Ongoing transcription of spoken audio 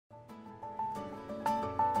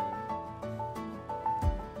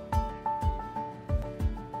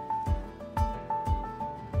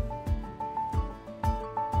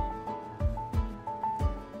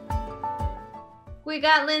We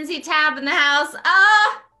got Lindsay Tabb in the house.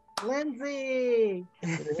 Ah, Lindsay.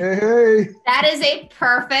 Hey. that is a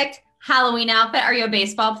perfect Halloween outfit. Are you a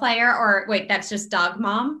baseball player or wait, that's just dog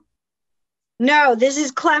mom? No, this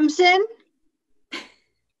is Clemson.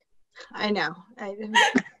 I know.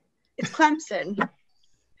 It's Clemson.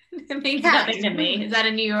 It means nothing to me. Is that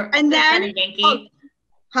a New York? And then, is that a Yankee?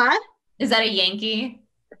 Huh? Is that a Yankee?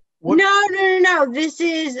 What? No. This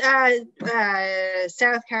is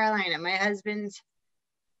South Carolina, my husband's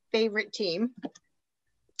favorite team.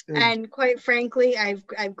 And quite frankly,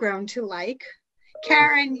 I've grown to like.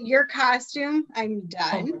 Karen, your costume, I'm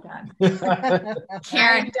done. Oh my God.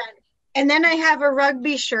 Karen. I'm done. And then I have a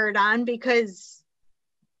rugby shirt on because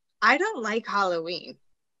I don't like Halloween.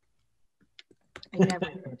 I never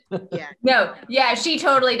did. Yeah. No, yeah, she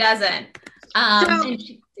totally doesn't. And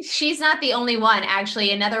she's not the only one.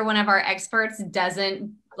 Actually, another one of our experts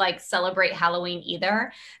doesn't like celebrate Halloween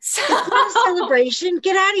either. So it's not a celebration.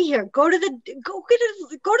 Get out of here. Go to the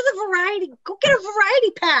variety. Go get a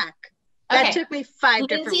variety pack. That took me 5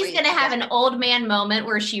 different ways. Lindsay's gonna have an old man moment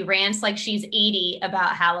where she rants like she's 80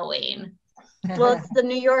 about Halloween. Well, it's the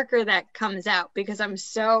New Yorker that comes out because I'm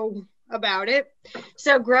so about it.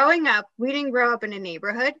 So growing up, we didn't grow up in a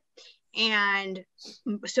neighborhood. And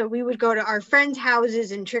so we would go to our friends'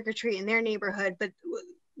 houses and trick or treat in their neighborhood. But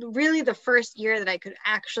really the first year that I could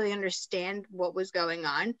actually understand what was going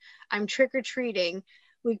on, I'm trick or treating.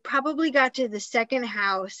 We probably got to the second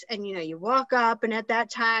house and, you walk up, and at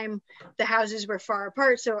that time the houses were far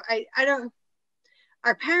apart. So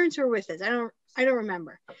our parents were with us. I don't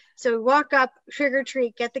remember. So we walk up, trick or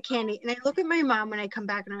treat, get the candy. And I look at my mom when I come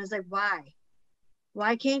back and I was like,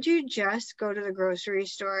 why can't you just go to the grocery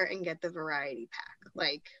store and get the variety pack?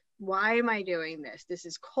 Like, why am I doing this? This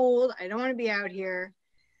is cold. I don't want to be out here.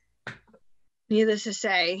 Needless to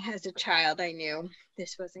say, as a child, I knew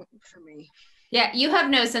this wasn't for me. Yeah, you have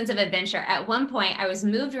no sense of adventure. At one point, I was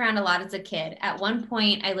moved around a lot as a kid. At one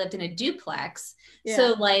point, I lived in a duplex. Yeah.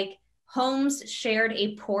 So like homes shared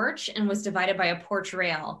a porch and was divided by a porch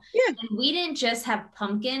rail. Yeah. And we didn't just have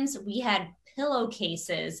pumpkins, we had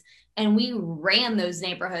pillowcases and we ran those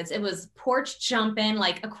neighborhoods. It was porch jumping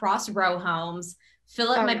like across row homes,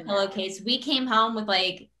 fill up my pillowcase. We came home with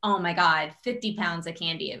like, oh my God, 50 pounds of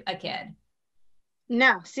candy a kid.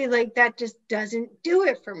 No, see, like that just doesn't do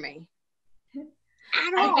it for me.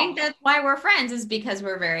 I think that's why we're friends, is because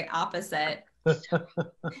we're very opposite.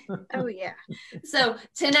 Oh yeah. So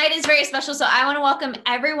tonight is very special. So I want to welcome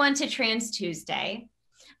everyone to Trans Tuesday.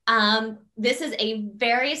 This is a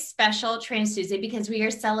very special Trans Tuesday because we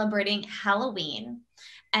are celebrating Halloween.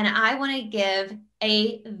 And I want to give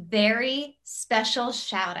a very special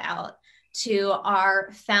shout out to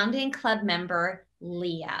our founding club member,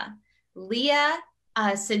 Leah. Leah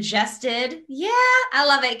suggested, I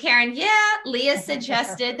love it, Karen. Leah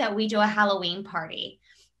suggested that we do a Halloween party.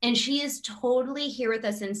 And she is totally here with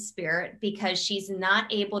us in spirit because she's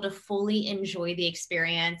not able to fully enjoy the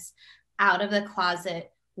experience out of the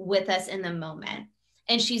closet with us in the moment.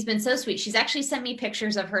 And she's been so sweet. She's actually sent me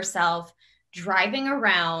pictures of herself driving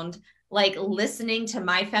around, like listening to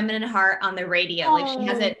My Feminine Heart on the radio. Like she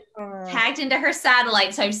has it tagged into her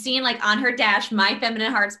satellite. So I've seen like on her dash, My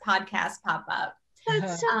Feminine Heart's podcast pop up.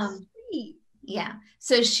 That's so sweet. Yeah.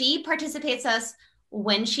 So she participates us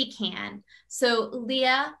when she can. So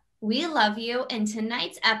Leah, we love you. And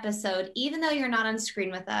tonight's episode, even though you're not on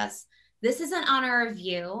screen with us, this is in honor of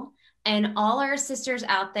you and all our sisters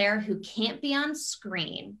out there who can't be on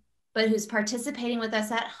screen, but who's participating with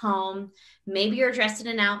us at home. Maybe you're dressed in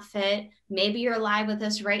an outfit. Maybe you're live with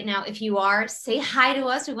us right now. If you are, say hi to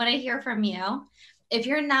us. We want to hear from you. If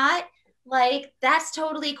you're not, like, that's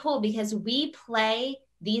totally cool because we play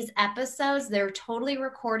these episodes. They're totally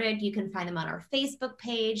recorded. You can find them on our Facebook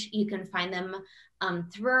page. You can find them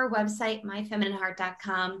through our website,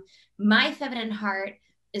 myfeminineheart.com. My Feminine Heart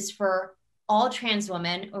is for all trans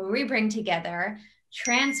women, where we bring together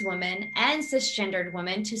trans women and cisgendered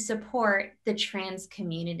women to support the trans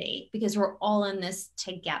community because we're all in this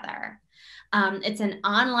together. It's an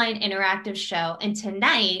online interactive show. And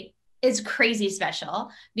tonight is crazy special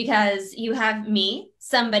because you have me,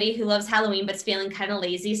 somebody who loves Halloween but's feeling kind of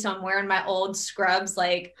lazy. So I'm wearing my old scrubs,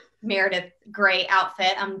 like Meredith gray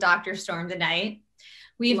outfit. I'm Dr. Storm tonight.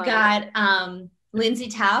 We've got Lindsay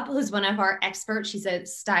Tabb, who's one of our experts. She's a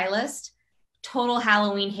stylist, total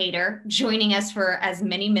Halloween hater, joining us for as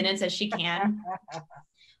many minutes as she can.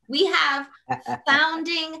 We have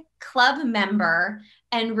founding club member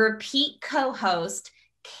and repeat co-host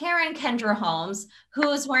Karen Kendra Holmes,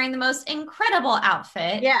 who is wearing the most incredible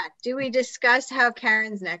outfit. Yeah. Do we discuss how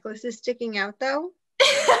Karen's necklace is sticking out though?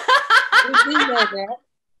 We know that.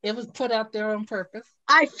 It was put out there on purpose.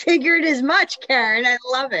 I figured as much, Karen. I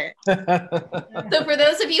love it. So for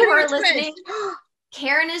those of you who are Pretty listening, twist.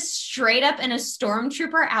 Karen is straight up in a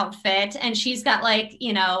stormtrooper outfit, and she's got like,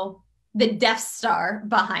 you know, the Death Star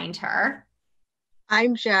behind her.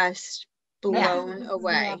 I'm just blown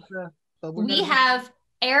away. We have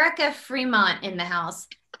Erica Fremont in the house.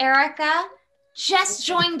 Erica just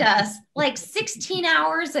joined us like 16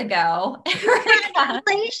 hours ago. Erica,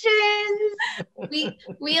 Congratulations.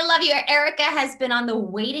 we love you. Erica has been on the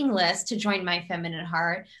waiting list to join My Feminine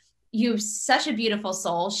Heart. You've such a beautiful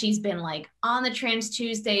soul. She's been like on the Trans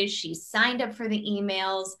Tuesdays. She's signed up for the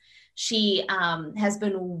emails. She has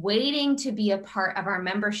been waiting to be a part of our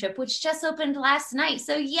membership, which just opened last night.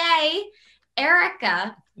 So yay.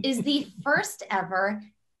 Erica is the first ever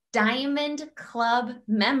Diamond Club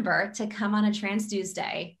member to come on a Trans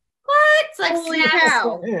Tuesday. What? It's like Holy snaps.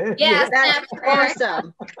 cow. Yeah, That's snaps.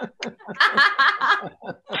 awesome.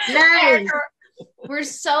 Nice. Erica, we're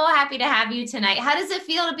so happy to have you tonight. How does it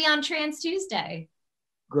feel to be on Trans Tuesday?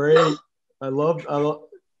 Great. I love this.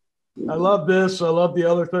 I love the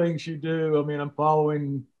other things you do. I mean, I'm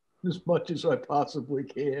following as much as I possibly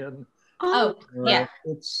can. Oh, yeah.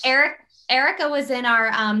 It's Erica was in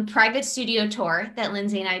our private studio tour that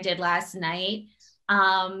Lindsay and I did last night.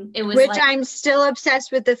 It was Which like, I'm still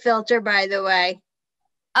obsessed with the filter, by the way.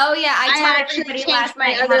 oh yeah, I I taught actually everybody changed last my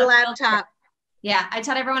night how other to laptop. filter. Yeah, I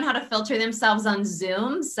taught everyone how to filter themselves on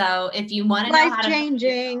Zoom. So if you want to know how to,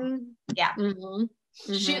 Life-changing. yeah,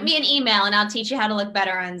 Mm-hmm. shoot me an email and I'll teach you how to look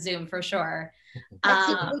better on Zoom for sure. I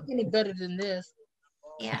can't look any better than this.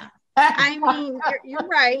 Yeah. I mean, you're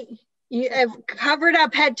right. You have covered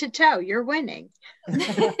up head to toe. You're winning. And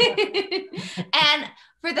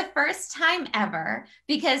for the first time ever,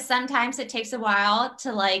 because sometimes it takes a while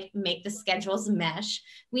to like make the schedules mesh,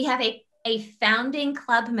 we have a founding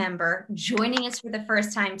club member joining us for the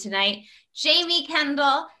first time tonight, Jamie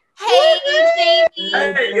Kendall. Hey, Jamie.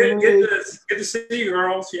 Hey, good to see you,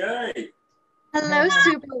 girls. Yay. Hello,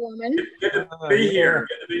 Superwoman. Good to be here.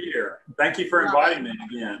 Good to be here. Thank you for inviting me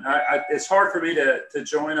again. It's hard for me to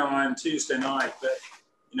join on Tuesday night, but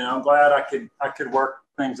you know, I'm glad I could work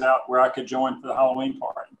things out where I could join for the Halloween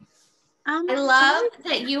party. I love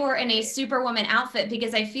that you were in a Superwoman outfit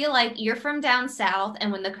because I feel like you're from down south, and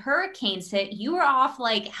when the hurricanes hit, you were off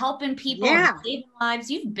like helping people and saving lives.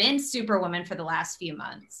 You've been Superwoman for the last few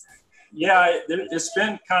months. Yeah, it's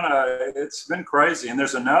been crazy. And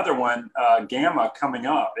there's another one, Gamma, coming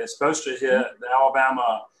up. It's supposed to hit the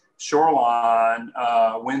Alabama shoreline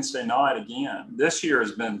Wednesday night again. This year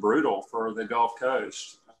has been brutal for the Gulf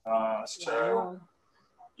Coast.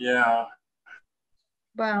 Yeah.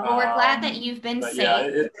 Wow. Well, we're glad that you've been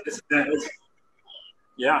safe.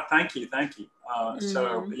 Yeah, thank you.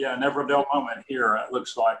 So, yeah, never a dull moment here, it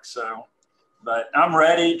looks like. So, but I'm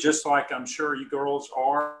ready, just like I'm sure you girls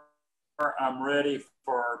are. I'm ready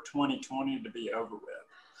for 2020 to be over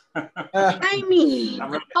with. I mean,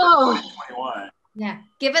 I'm ready for 2021. Yeah.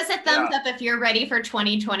 Give us a thumbs up if you're ready for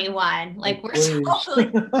 2021. Like we're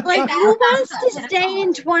totally like who wants to stay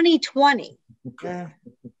in 2020?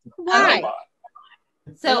 Why?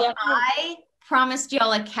 So I promised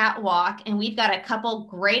y'all a catwalk, and we've got a couple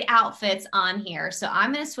great outfits on here. So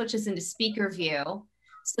I'm going to switch this into speaker view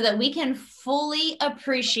so that we can fully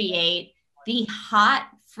appreciate the hot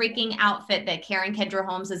freaking outfit that Karen Kendra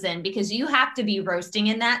Holmes is in, because you have to be roasting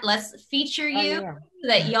in that. Let's feature you so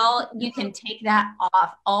that you can take that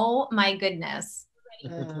off. Oh my goodness.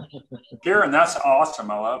 Karen, that's awesome.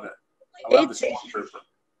 I love it. I love the Stormtrooper.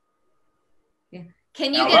 Yeah.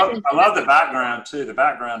 Can you I love the background too. The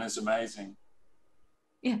background is amazing.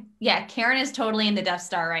 Yeah. Yeah. Karen is totally in the Death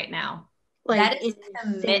Star right now. Like, that is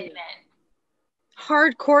commitment.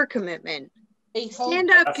 Hardcore commitment. Stand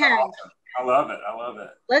up, That's Karen. awesome. I love it.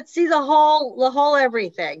 Let's see the whole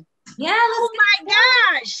everything. Yeah. Oh my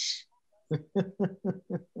gosh.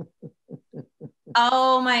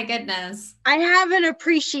 Oh my goodness. I have an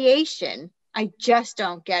appreciation. I just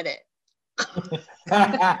don't get it.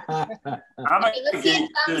 Let's see a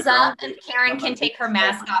thumbs up, and Karen can take her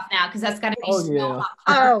mask off now, because that's got to be so hot.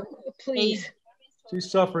 Oh, please. She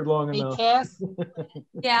suffered long enough. Cass,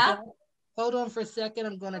 yeah. Hold on for a second.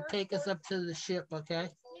 I'm going to take us up to the ship, okay?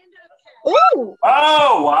 Ooh.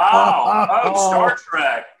 Oh, wow. Oh, Star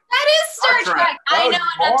Trek. That is Star Trek. I know.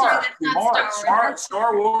 That's not Star Wars.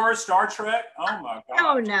 Star Wars, Star Trek. Oh, my God.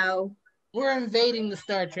 Oh, no. We're invading the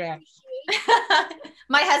Star Trek.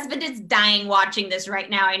 My husband is dying watching this right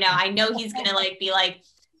now. I know he's going to be like,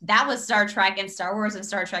 that was Star Trek, and Star Wars and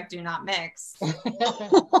Star Trek do not mix.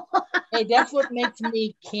 Hey, that's what makes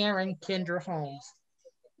me Karen Kendra Holmes.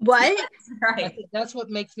 What? Right. That's what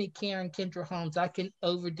makes me Karen Kendra Holmes. I can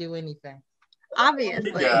overdo anything.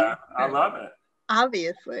 Obviously. Yeah, I love it.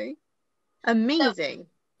 Obviously. Amazing.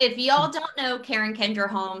 If y'all don't know Karen Kendra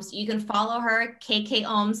Holmes, you can follow her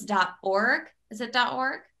kkholmes.org. Is it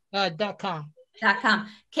 .org? .com. .com.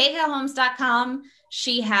 kkholmes.com.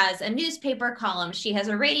 She has a newspaper column. She has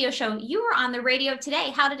a radio show. You were on the radio today.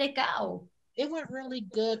 How did it go? It went really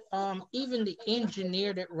good. Even the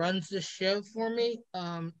engineer that runs the show for me,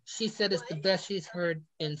 she said it's the best she's heard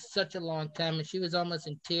in such a long time, and she was almost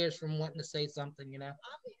in tears from wanting to say something,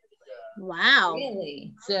 Wow.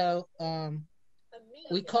 Really? So,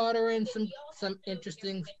 we caught her in some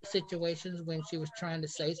interesting situations when she was trying to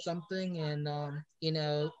say something, and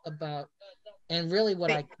about, and really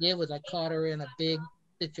what I did was I caught her in a big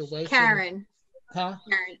situation. Karen. Huh?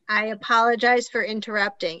 Karen, I apologize for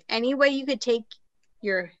interrupting. Any way you could take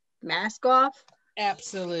your mask off?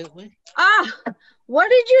 Absolutely. Ah, what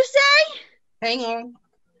did you say? Hang on.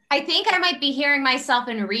 I think I might be hearing myself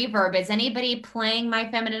in reverb. Is anybody playing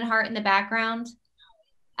My Feminine Heart in the background?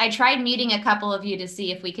 I tried muting a couple of you to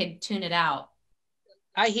see if we could tune it out.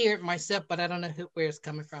 I hear it myself, but I don't know where it's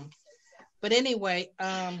coming from. But anyway,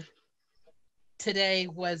 today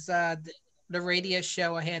was the radio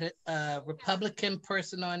show. I had a Republican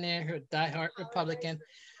person on there, a diehard Republican.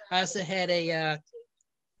 I also had a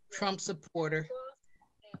Trump supporter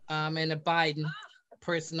and a Biden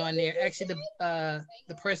person on there. Actually, the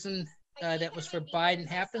person that was for Biden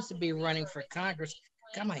happens to be running for Congress.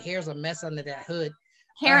 God, my hair's a mess under that hood.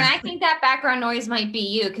 Karen, I think that background noise might be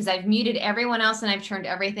you because I've muted everyone else and I've turned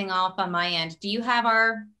everything off on my end. Do you have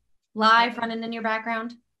our live running in your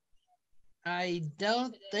background? I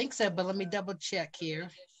don't think so, but let me double check here.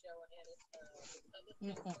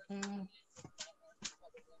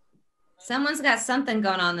 Someone's got something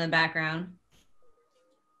going on in the background.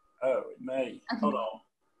 Oh, it may. Hold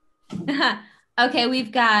on. Okay,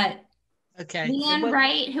 we've got Okay. Leanne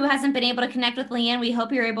Wright, who hasn't been able to connect with Leanne. We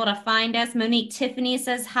hope you're able to find us. Monique Tiffany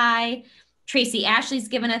says hi. Tracy Ashley's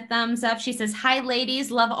given a thumbs up. She says, hi, ladies.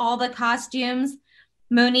 Love all the costumes.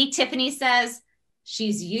 Monique Tiffany says,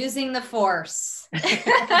 she's using the force. May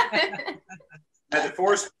the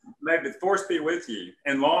force be with you,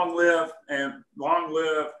 and long live and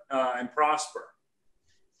prosper.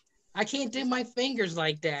 I can't do my fingers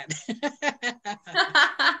like that.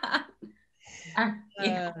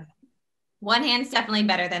 Yeah. One hand's definitely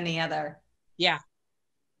better than the other. Yeah.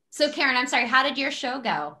 So Karen, I'm sorry, how did your show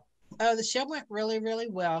go? The show went really, really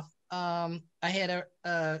well. I had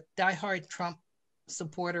a diehard Trump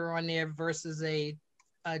supporter on there versus a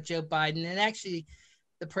Joe Biden. And actually,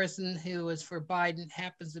 the person who was for Biden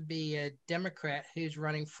happens to be a Democrat who's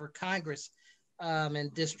running for Congress in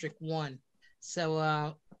District 1.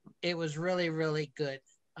 So it was really, really good.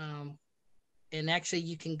 And actually,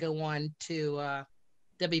 you can go on to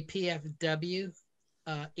WPFW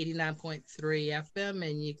 89.3 FM,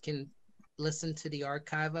 and you can listen to the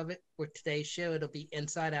archive of it for today's show. It'll be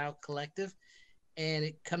Inside Out Collective, and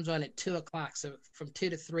it comes on at 2 o'clock. So from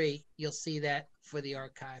 2 to 3, you'll see that for the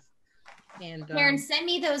archive. And Karen, send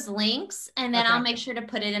me those links, and then okay. I'll make sure to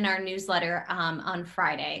put it in our newsletter on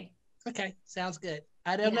Friday. Okay, sounds good.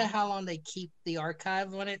 I don't know how long they keep the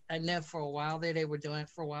archive on it. I know for a while they were doing it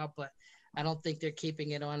for a while, but I don't think they're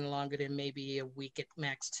keeping it on longer than maybe a week at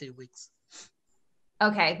max 2 weeks.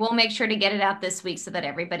 Okay, we'll make sure to get it out this week so that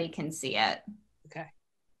everybody can see it. Okay.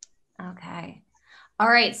 Okay. All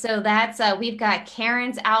right, so that's we've got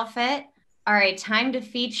Karen's outfit. All right, time to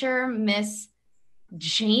feature Miss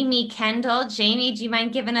Jamie Kendall. Jamie, do you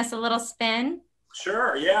mind giving us a little spin?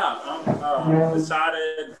 Sure, yeah. I'm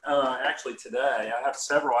decided actually today. I have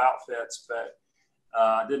several outfits, but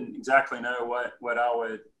I didn't exactly know what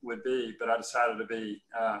I would be, but I decided to be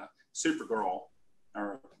Supergirl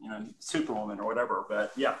or Superwoman or whatever.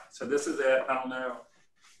 But yeah, so this is it. I don't know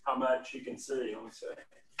how much you can see. Let me see.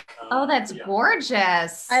 Oh, that's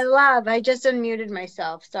gorgeous. I just unmuted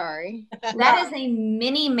myself. Sorry. That is a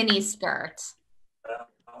mini skirt.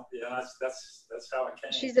 Yeah, that's how it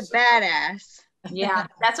came. She's a badass. Yeah,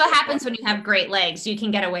 that's what happens when you have great legs. You can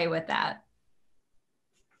get away with that.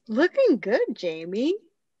 Looking good, Jamie.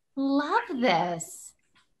 Love this.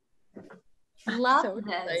 Love So this.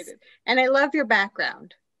 excited. And I love your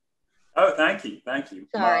background. Oh, thank you.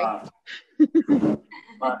 Sorry.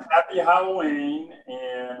 My happy Halloween,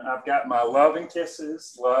 and I've got my love and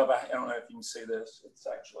kisses. Love, I don't know if you can see this. It's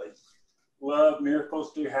actually love,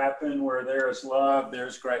 miracles do happen. Where there is love,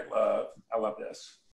 there's great love. I love this.